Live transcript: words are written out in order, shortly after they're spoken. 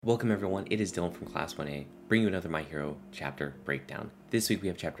Welcome everyone, it is Dylan from Class 1A, bringing you another My Hero chapter breakdown. This week we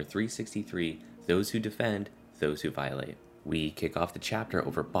have chapter 363, Those Who Defend, Those Who Violate. We kick off the chapter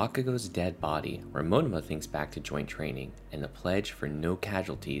over Bakugo's dead body, where Monoma thinks back to joint training, and the pledge for no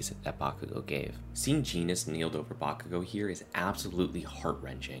casualties that Bakugo gave. Seeing Genis kneeled over Bakugo here is absolutely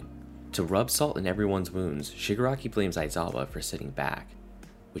heart-wrenching. To rub salt in everyone's wounds, Shigaraki blames Aizawa for sitting back,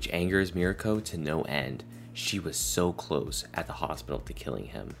 which angers Mirako to no end. She was so close at the hospital to killing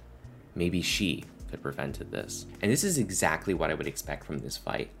him. Maybe she could have prevented this. And this is exactly what I would expect from this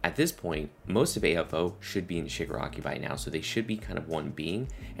fight. At this point, most of AFO should be in Shigaraki by now, so they should be kind of one being,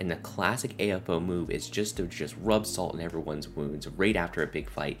 and the classic AFO move is just to rub salt in everyone's wounds right after a big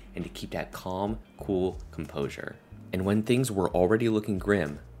fight and to keep that calm, cool composure. And when things were already looking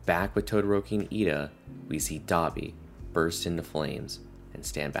grim, back with Todoroki and Ida, we see Dabi burst into flames and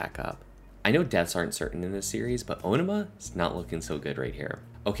stand back up. I know deaths aren't certain in this series, but Onuma is not looking so good right here.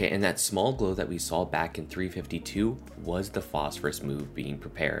 Okay, and that small glow that we saw back in 352 was the phosphorus move being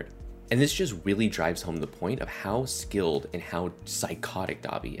prepared. And this just really drives home the point of how skilled and how psychotic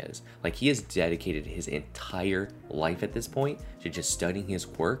Dabi is. Like, he has dedicated his entire life at this point to just studying his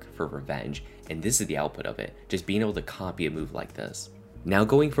work for revenge, and this is the output of it, just being able to copy a move like this. Now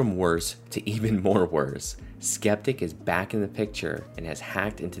going from worse to even more worse, Skeptic is back in the picture and has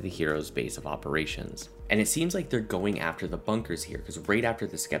hacked into the hero's base of operations. And it seems like they're going after the bunkers here, because right after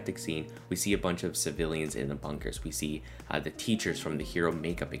the Skeptic scene, we see a bunch of civilians in the bunkers. We see the teachers from the hero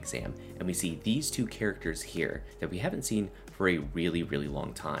makeup exam, and we see these two characters here that we haven't seen for a really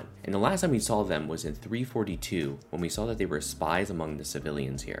long time. And the last time we saw them was in 342, when we saw that they were spies among the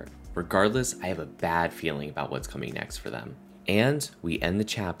civilians here. Regardless, I have a bad feeling about what's coming next for them. And we end the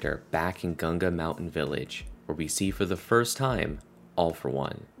chapter back in Gunga Mountain Village, where we see for the first time All For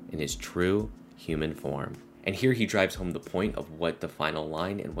One in his true human form. And here he drives home the point of what the final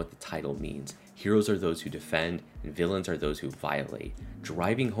line and what the title means. Heroes are those who defend, and villains are those who violate,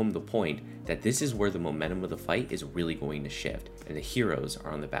 driving home the point that this is where the momentum of the fight is really going to shift, and the heroes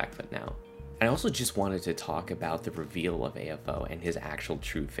are on the back foot now. I also just wanted to talk about the reveal of AFO and his actual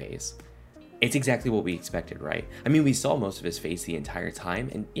true face. It's exactly what we expected, right? I mean, we saw most of his face the entire time,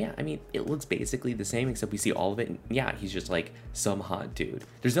 and yeah, I mean, it looks basically the same, except we see all of it, and yeah, he's just like some hot dude.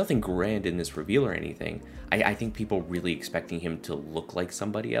 There's nothing grand in this reveal or anything. I think people really expecting him to look like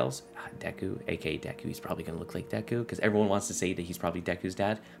somebody else. Deku, aka Deku, he's probably gonna look like Deku, because everyone wants to say that he's probably Deku's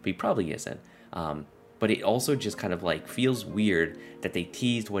dad, but he probably isn't. But it also just kind of like feels weird that they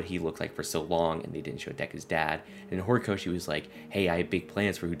teased what he looked like for so long and they didn't show Deku's dad. And Horikoshi was like, hey, I have big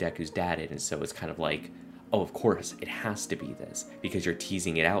plans for who Deku's dad is. And so it's kind of like, oh, of course, it has to be this because you're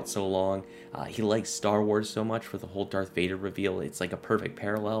teasing it out so long. He likes Star Wars so much for the whole Darth Vader reveal. It's like a perfect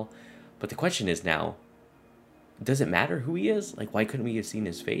parallel. But the question is now, does it matter who he is? Like, why couldn't we have seen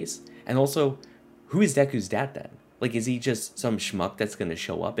his face? And also, who is Deku's dad then? Like, is he just some schmuck that's going to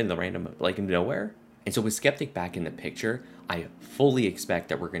show up in the random, like, nowhere? And so with Skeptic back in the picture, I fully expect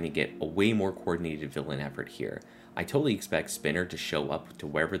that we're going to get a way more coordinated villain effort here. I totally expect Spinner to show up to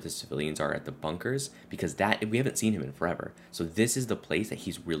wherever the civilians are at the bunkers, because we haven't seen him in forever. So this is the place that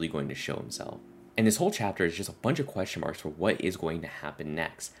he's really going to show himself. And this whole chapter is just a bunch of question marks for what is going to happen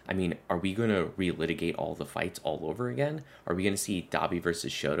next. I mean, are we going to relitigate all the fights all over again? Are we going to see Dabi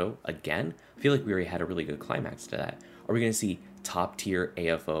versus Shoto again? I feel like we already had a really good climax to that. Are we going to see top tier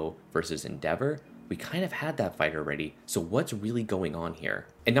AFO versus Endeavor? We kind of had that fight already, so what's really going on here?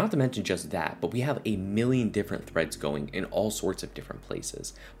 And not to mention just that, but we have a million different threads going in all sorts of different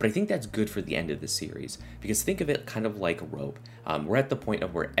places. But I think that's good for the end of the series, because think of it kind of like a rope. We're at the point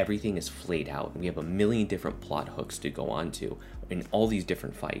of where everything is flayed out, and we have a million different plot hooks to go on to in all these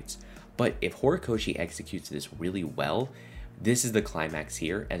different fights. But if Horikoshi executes this really well, this is the climax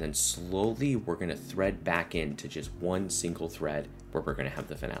here, and then slowly we're going to thread back into just one single thread where we're going to have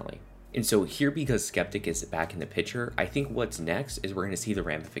the finale. And so here, because Skeptic is back in the picture, I think what's next is we're going to see the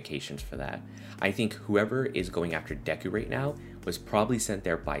ramifications for that. I think whoever is going after Deku right now was probably sent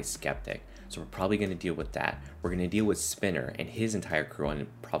there by Skeptic. So we're probably going to deal with that. We're going to deal with Spinner and his entire crew and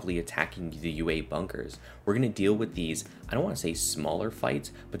probably attacking the UA bunkers. We're going to deal with these, I don't want to say smaller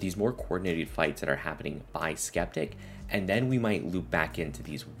fights, but these more coordinated fights that are happening by Skeptic. And then we might loop back into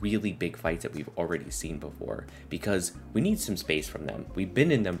these really big fights that we've already seen before, because we need some space from them. We've been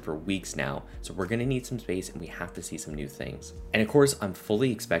in them for weeks now, so we're going to need some space and we have to see some new things. And of course, I'm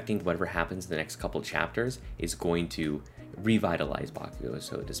fully expecting whatever happens in the next couple chapters is going to revitalize Bakugo,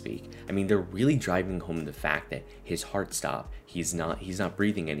 so to speak. I mean, they're really driving home the fact that his heart stopped. He's not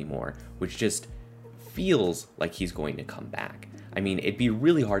breathing anymore, which just feels like he's going to come back. I mean, it'd be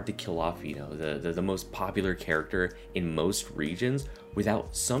really hard to kill off, you know, the most popular character in most regions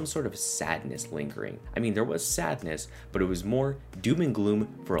without some sort of sadness lingering. I mean, there was sadness, but it was more doom and gloom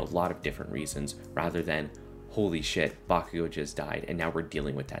for a lot of different reasons, rather than, holy shit, Bakugo just died, and now we're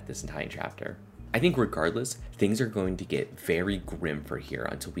dealing with that this entire chapter. I think regardless, things are going to get very grim for here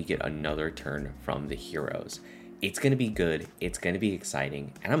until we get another turn from the heroes. It's going to be good, it's going to be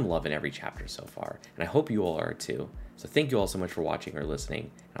exciting, and I'm loving every chapter so far, and I hope you all are too. So thank you all so much for watching or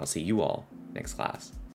listening, and I'll see you all next class.